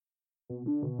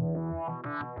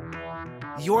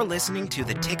You're listening to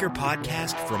the Ticker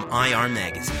Podcast from IR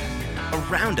Magazine, a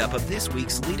roundup of this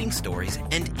week's leading stories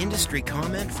and industry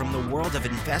comment from the world of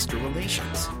investor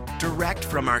relations. Direct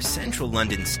from our central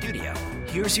London studio,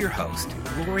 here's your host,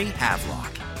 Rory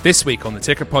Havelock. This week on the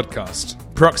Ticker Podcast,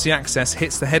 Proxy Access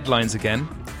hits the headlines again,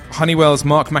 Honeywell's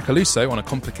Mark Macaluso on a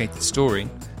complicated story,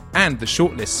 and the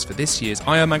shortlists for this year's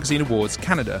IR Magazine Awards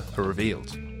Canada are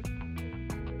revealed.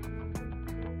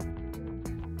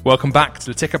 Welcome back to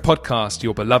the Ticker Podcast,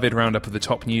 your beloved roundup of the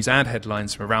top news and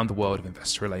headlines from around the world of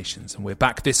investor relations. And we're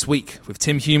back this week with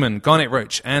Tim Human, Garnet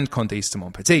Roach, and Candice de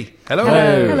Montpetit. Hello.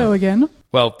 Hello again.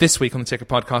 Well, this week on the Ticker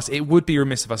Podcast, it would be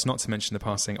remiss of us not to mention the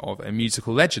passing of a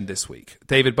musical legend this week.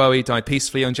 David Bowie died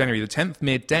peacefully on January the 10th,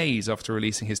 mere days after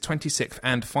releasing his 26th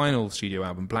and final studio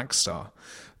album, Black Star.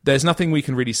 There's nothing we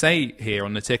can really say here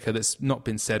on the Ticker that's not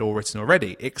been said or written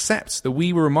already, except that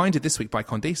we were reminded this week by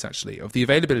Candice, actually, of the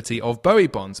availability of Bowie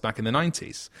bonds back in the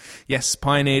 90s. Yes,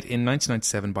 pioneered in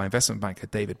 1997 by investment banker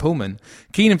David Pullman,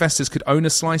 keen investors could own a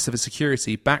slice of a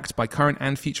security backed by current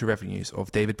and future revenues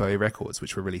of David Bowie records,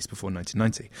 which were released before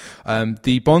 1990.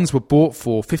 The bonds were bought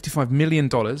for $55 million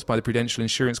by the Prudential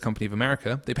Insurance Company of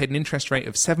America. They paid an interest rate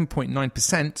of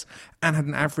 7.9% and had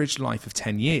an average life of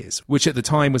 10 years, which at the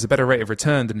time was a better rate of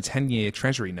return than a 10-year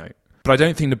Treasury note. But I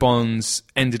don't think the bonds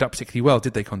ended up particularly well,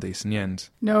 did they, Candice, in the end?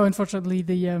 No, unfortunately,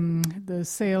 the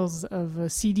sales of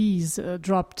CDs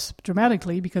dropped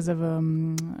dramatically because of,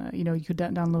 you could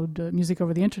download music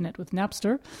over the internet with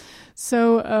Napster.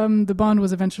 So the bond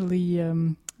was eventually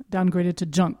downgraded to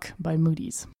junk by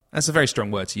Moody's. That's a very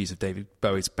strong word to use of David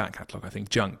Bowie's back catalogue, I think.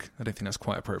 Junk. I don't think that's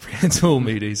quite appropriate at all,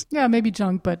 Moody's. Yeah, maybe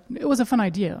junk, but it was a fun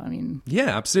idea. I mean...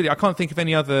 Yeah, absolutely. I can't think of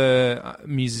any other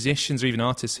musicians or even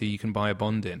artists who you can buy a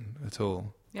bond in at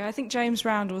all. Yeah, I think James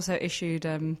Brown also issued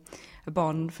a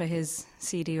bond for his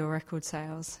CD or record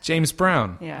sales. James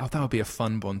Brown? Yeah. Oh, that would be a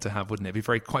fun bond to have, wouldn't it? It'd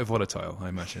be quite volatile, I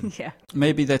imagine. Yeah.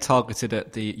 Maybe they're targeted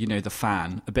at the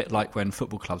fan, a bit like when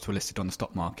football clubs were listed on the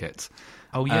stock market.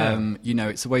 Oh, yeah.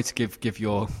 It's a way to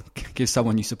give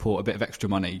someone you support a bit of extra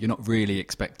money. You're not really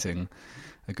expecting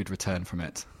a good return from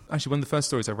it. Actually, one of the first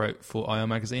stories I wrote for IR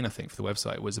Magazine, I think, for the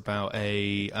website, was about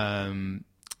a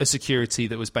security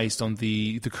that was based on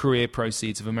the career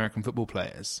proceeds of American football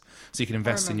players. So you can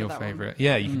invest in your favourite...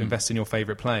 Yeah, you can invest in your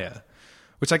favourite player,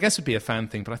 which I guess would be a fan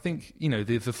thing. But I think,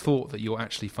 the thought that you're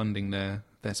actually funding their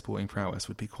sporting prowess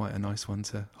would be quite a nice one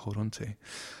to hold on to.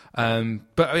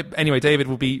 But anyway, David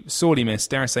will be sorely missed,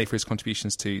 dare I say, for his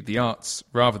contributions to the arts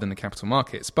rather than the capital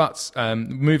markets. But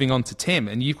moving on to Tim,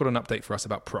 and you've got an update for us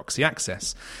about Proxy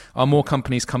Access. Are more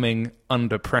companies coming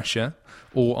under pressure,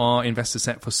 or are investors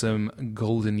set for some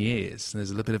golden years?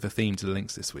 There's a little bit of a theme to the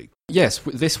links this week. Yes,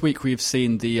 this week we've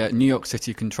seen the New York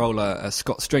City controller,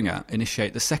 Scott Stringer,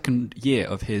 initiate the second year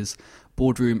of his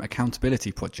boardroom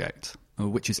accountability project,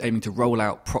 which is aiming to roll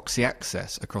out Proxy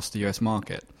Access across the US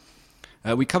market.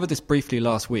 We covered this briefly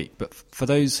last week, but for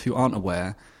those who aren't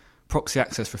aware, Proxy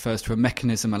Access refers to a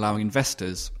mechanism allowing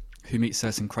investors who meet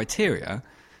certain criteria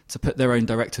to put their own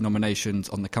director nominations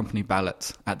on the company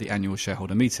ballot at the annual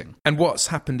shareholder meeting. And what's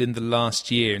happened in the last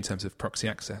year in terms of Proxy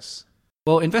Access?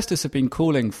 Well, investors have been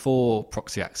calling for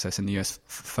Proxy Access in the US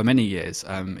for many years,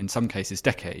 in some cases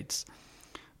decades.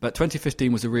 But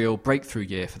 2015 was a real breakthrough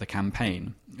year for the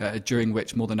campaign, during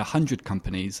which more than 100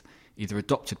 companies either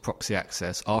adopted Proxy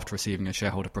Access after receiving a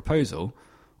shareholder proposal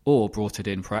or brought it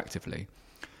in proactively.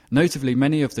 Notably,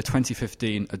 many of the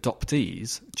 2015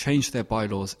 adoptees changed their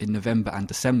bylaws in November and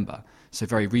December, so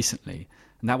very recently,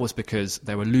 and that was because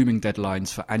there were looming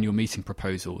deadlines for annual meeting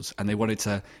proposals, and they wanted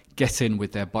to get in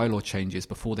with their bylaw changes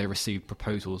before they received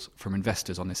proposals from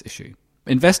investors on this issue.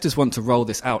 Investors want to roll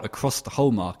this out across the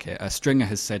whole market. Stringer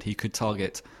has said he could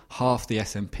target half the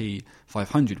S&P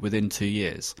 500 within 2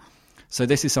 years. So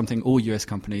this is something all US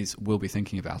companies will be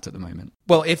thinking about at the moment.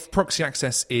 Well, if Proxy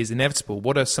Access is inevitable,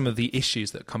 what are some of the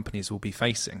issues that companies will be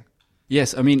facing?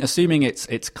 Yes, I mean, assuming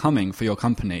it's coming for your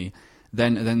company,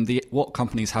 then what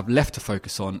companies have left to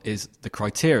focus on is the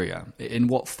criteria. In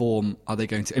what form are they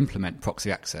going to implement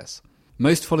Proxy Access?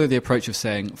 Most follow the approach of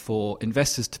saying for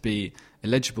investors to be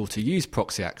eligible to use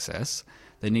Proxy Access,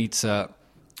 they need to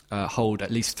hold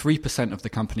at least 3% of the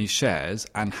company's shares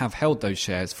and have held those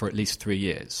shares for at least 3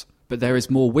 years. But there is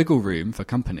more wiggle room for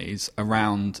companies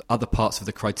around other parts of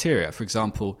the criteria. For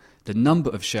example, the number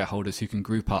of shareholders who can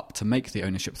group up to make the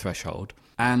ownership threshold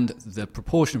and the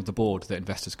proportion of the board that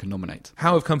investors can nominate.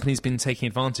 How have companies been taking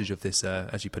advantage of this,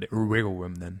 as you put it, wiggle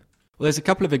room then? Well, there's a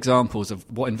couple of examples of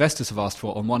what investors have asked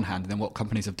for on one hand and then what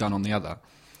companies have done on the other.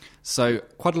 So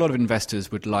quite a lot of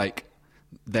investors would like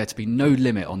there to be no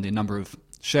limit on the number of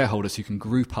shareholders who can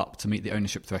group up to meet the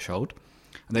ownership threshold.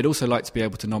 And they'd also like to be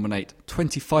able to nominate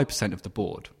 25% of the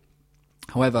board.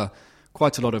 However,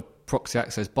 quite a lot of proxy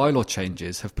access bylaw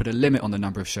changes have put a limit on the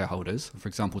number of shareholders, for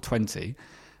example 20,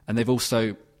 and they've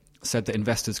also said that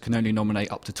investors can only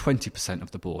nominate up to 20%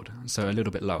 of the board, so a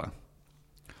little bit lower.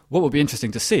 What will be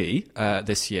interesting to see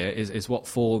this year is what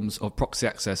forms of proxy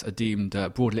access are deemed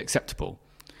broadly acceptable.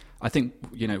 I think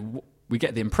we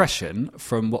get the impression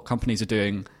from what companies are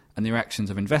doing and the reactions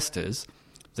of investors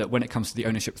that when it comes to the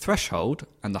ownership threshold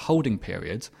and the holding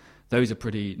period, those are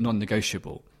pretty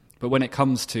non-negotiable. But when it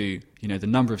comes to the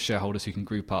number of shareholders who can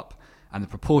group up and the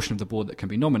proportion of the board that can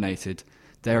be nominated,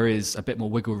 there is a bit more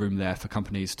wiggle room there for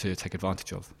companies to take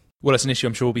advantage of. Well, that's an issue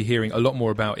I'm sure we'll be hearing a lot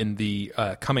more about in the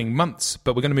coming months.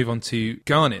 But we're going to move on to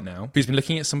Garnet now, who's been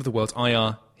looking at some of the world's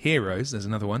IR heroes. There's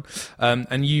another one.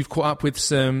 And you've caught up with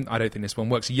some, I don't think this one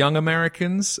works, young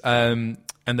Americans, and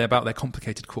they're about their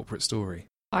complicated corporate story.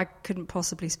 I couldn't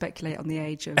possibly speculate on the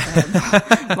age of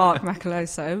Mark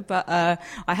Macaluso, but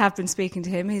I have been speaking to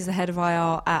him. He's the head of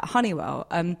IR at Honeywell.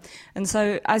 And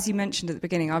so, as you mentioned at the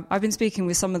beginning, I've been speaking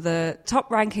with some of the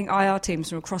top-ranking IR teams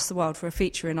from across the world for a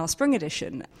feature in our spring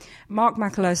edition. Mark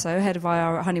Macaluso, head of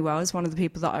IR at Honeywell, is one of the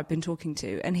people that I've been talking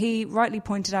to, and he rightly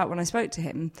pointed out when I spoke to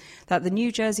him that the New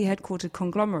Jersey headquartered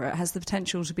conglomerate has the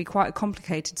potential to be quite a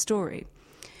complicated story.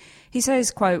 He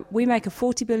says, quote, "We make a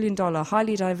 $40 billion,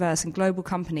 highly diverse and global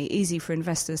company easy for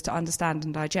investors to understand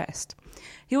and digest."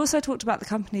 He also talked about the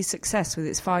company's success with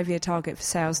its 5-year target for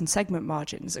sales and segment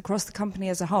margins across the company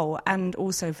as a whole and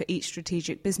also for each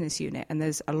strategic business unit, and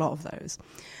there's a lot of those.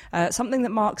 Something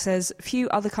that Mark says few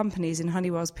other companies in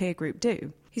Honeywell's peer group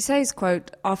do. He says,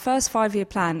 quote, "Our first 5-year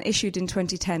plan issued in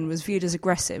 2010 was viewed as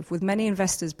aggressive, with many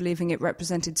investors believing it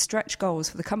represented stretch goals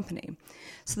for the company.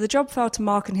 So the job fell to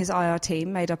Mark and his IR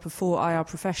team, made up of 4 IR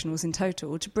professionals in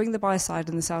total, to bring the buy side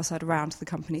and the sell side around to the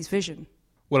company's vision."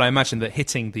 Well, I imagine that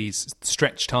hitting these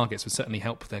stretch targets would certainly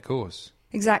help their cause.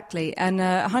 Exactly, and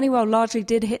Honeywell largely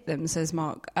did hit them, says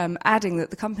Mark, adding that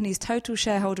the company's total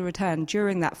shareholder return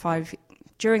during that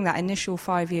initial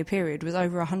 5-year period was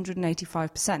over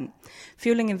 185%,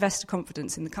 fueling investor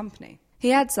confidence in the company.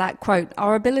 He adds that, quote,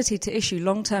 "Our ability to issue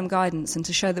long-term guidance and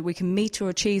to show that we can meet or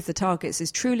achieve the targets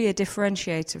is truly a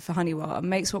differentiator for Honeywell and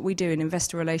makes what we do in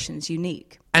investor relations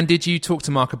unique." And did you talk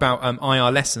to Mark about IR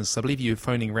lessons? I believe you were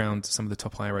phoning around some of the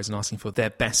top IROs and asking for their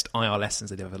best IR lessons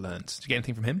they'd ever learned. Did you get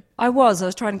anything from him? I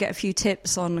was trying to get a few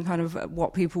tips on kind of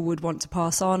what people would want to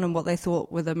pass on and what they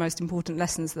thought were the most important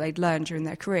lessons that they'd learned during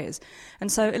their careers.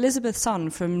 And so Elizabeth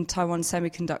Sun from Taiwan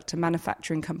Semiconductor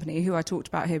Manufacturing Company, who I talked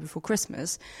about here before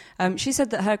Christmas, she said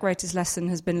that her greatest lesson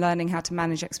has been learning how to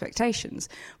manage expectations,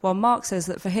 while Mark says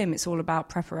that for him it's all about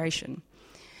preparation.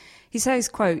 He says,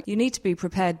 quote, "You need to be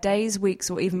prepared days, weeks,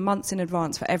 or even months in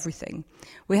advance for everything.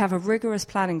 We have a rigorous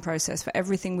planning process for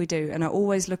everything we do and are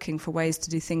always looking for ways to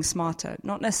do things smarter,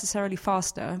 not necessarily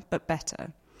faster, but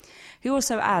better." He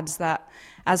also adds that,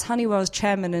 as Honeywell's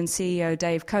chairman and CEO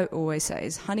Dave Coate always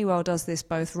says, Honeywell does this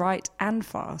both right and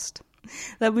fast.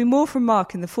 There'll be more from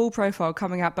Mark in the full profile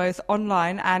coming out both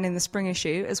online and in the spring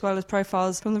issue, as well as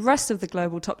profiles from the rest of the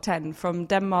global top 10, from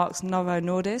Denmark's Novo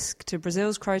Nordisk to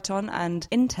Brazil's Croton and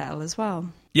Intel as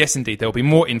well. Yes, indeed. There'll be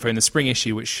more info in the spring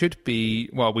issue, which should be,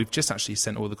 well, we've just actually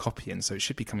sent all the copy in, so it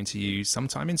should be coming to you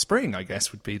sometime in spring, I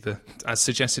guess, would be as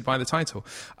suggested by the title.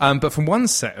 But from one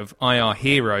set of IR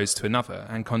heroes to another,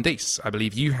 and Candice, I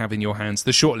believe you have in your hands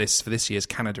the shortlist for this year's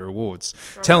Canada Awards.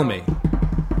 Tell me,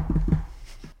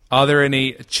 are there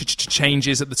any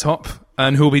changes at the top?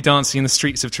 And who will be dancing in the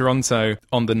streets of Toronto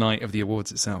on the night of the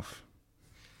awards itself?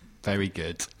 Very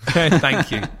good.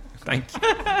 Thank you. Thank you.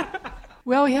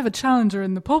 Well, we have a challenger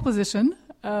in the pole position,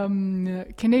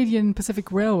 Canadian Pacific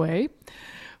Railway,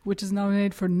 which is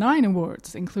nominated for 9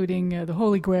 awards, including the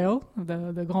Holy Grail,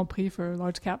 the Grand Prix for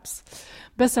large caps,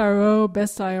 Best IRO,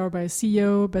 Best IR by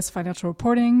CEO, Best Financial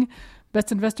Reporting, Best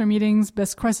Investor Meetings,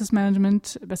 Best Crisis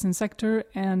Management, Best in Sector,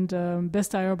 and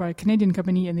Best IR by a Canadian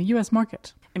company in the US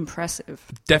market.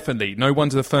 Impressive. Definitely. No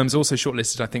wonder the firm's also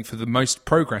shortlisted, I think, for the Most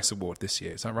Progress Award this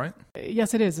year. Is that right?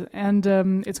 Yes, it is. And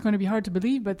it's going to be hard to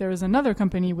believe, but there is another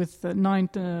company with 9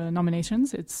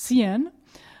 nominations. It's CN.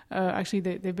 Actually,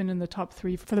 they've been in the top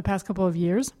 3 for the past couple of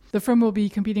years. The firm will be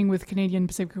competing with Canadian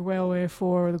Pacific Railway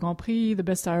for the Grand Prix, the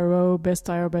Best IRO, Best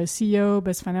IR by CEO,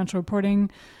 Best Financial Reporting,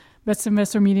 Best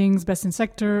Investor Meetings, Best in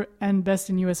Sector, and Best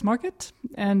in U.S. Market.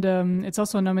 And it's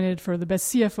also nominated for the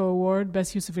Best CFO Award,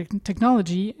 Best Use of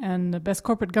Technology, and the Best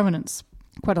Corporate Governance.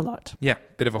 Quite a lot. Yeah,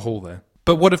 bit of a haul there.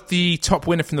 But what of the top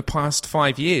winner from the past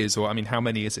 5 years? Or, I mean, how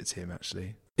many is it, Tim,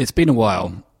 actually? It's been a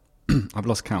while. I've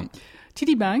lost count.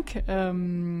 TD Bank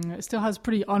still has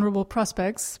pretty honorable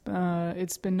prospects.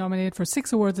 It's been nominated for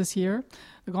 6 awards this year: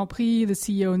 the Grand Prix, the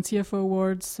CEO and CFO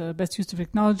Awards, Best Use of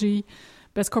Technology,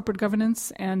 Best Corporate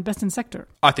Governance, and Best in Sector.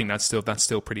 I think that's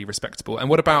still pretty respectable. And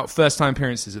what about first-time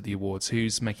appearances at the awards?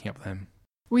 Who's making up them?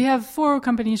 We have 4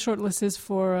 companies shortlisted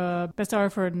for Best Hour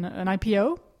for an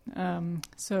IPO.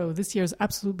 So this year's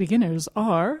absolute beginners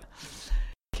are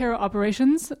Kera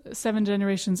Operations, 7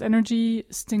 Generations Energy,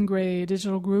 Stingray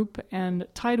Digital Group, and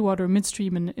Tidewater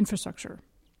Midstream and Infrastructure.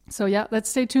 So yeah, let's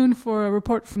stay tuned for a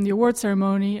report from the award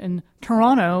ceremony in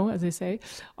Toronto, as they say,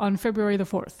 on February the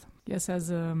 4th. Yes, as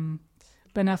Ben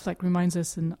Affleck reminds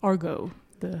us in Argo,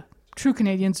 the true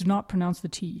Canadians do not pronounce the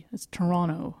T. It's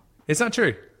Toronto. Is that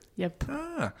true? Yep.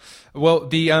 Well,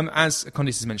 as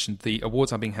Candice has mentioned, the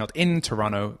awards are being held in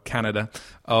Toronto, Canada,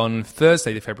 on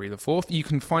Thursday, February the 4th. You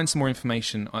can find some more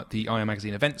information at the IR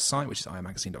Magazine events site, which is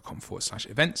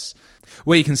irmagazine.com/events,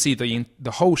 where you can see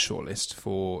the whole shortlist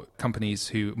for companies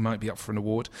who might be up for an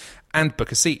award and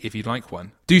book a seat if you'd like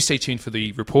one. Do stay tuned for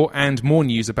the report and more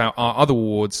news about our other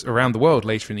awards around the world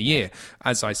later in the year.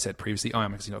 As I said previously,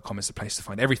 irmagazine.com is the place to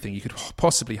find everything you could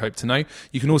possibly hope to know.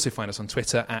 You can also find us on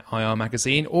Twitter at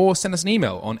IRMagazine, or send us an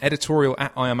email on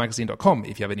editorial@irmagazine.com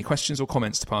if you have any questions or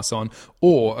comments to pass on,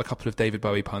 or a couple of David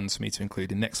Bowie puns for me to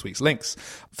include in next week's links.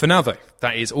 For now, though,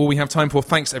 that is all we have time for.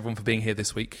 Thanks, everyone, for being here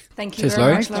this week. Thank you Cheers, very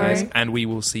Laurie. much, Laurie. Cheers. And we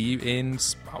will see you in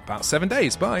about 7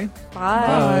 days. Bye.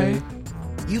 Bye.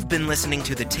 You've been listening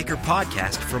to the Ticker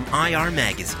podcast from IR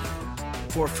Magazine.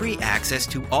 For free access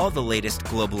to all the latest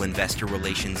global investor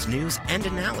relations news and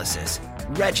analysis,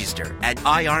 register at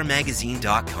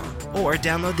irmagazine.com or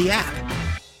download the app.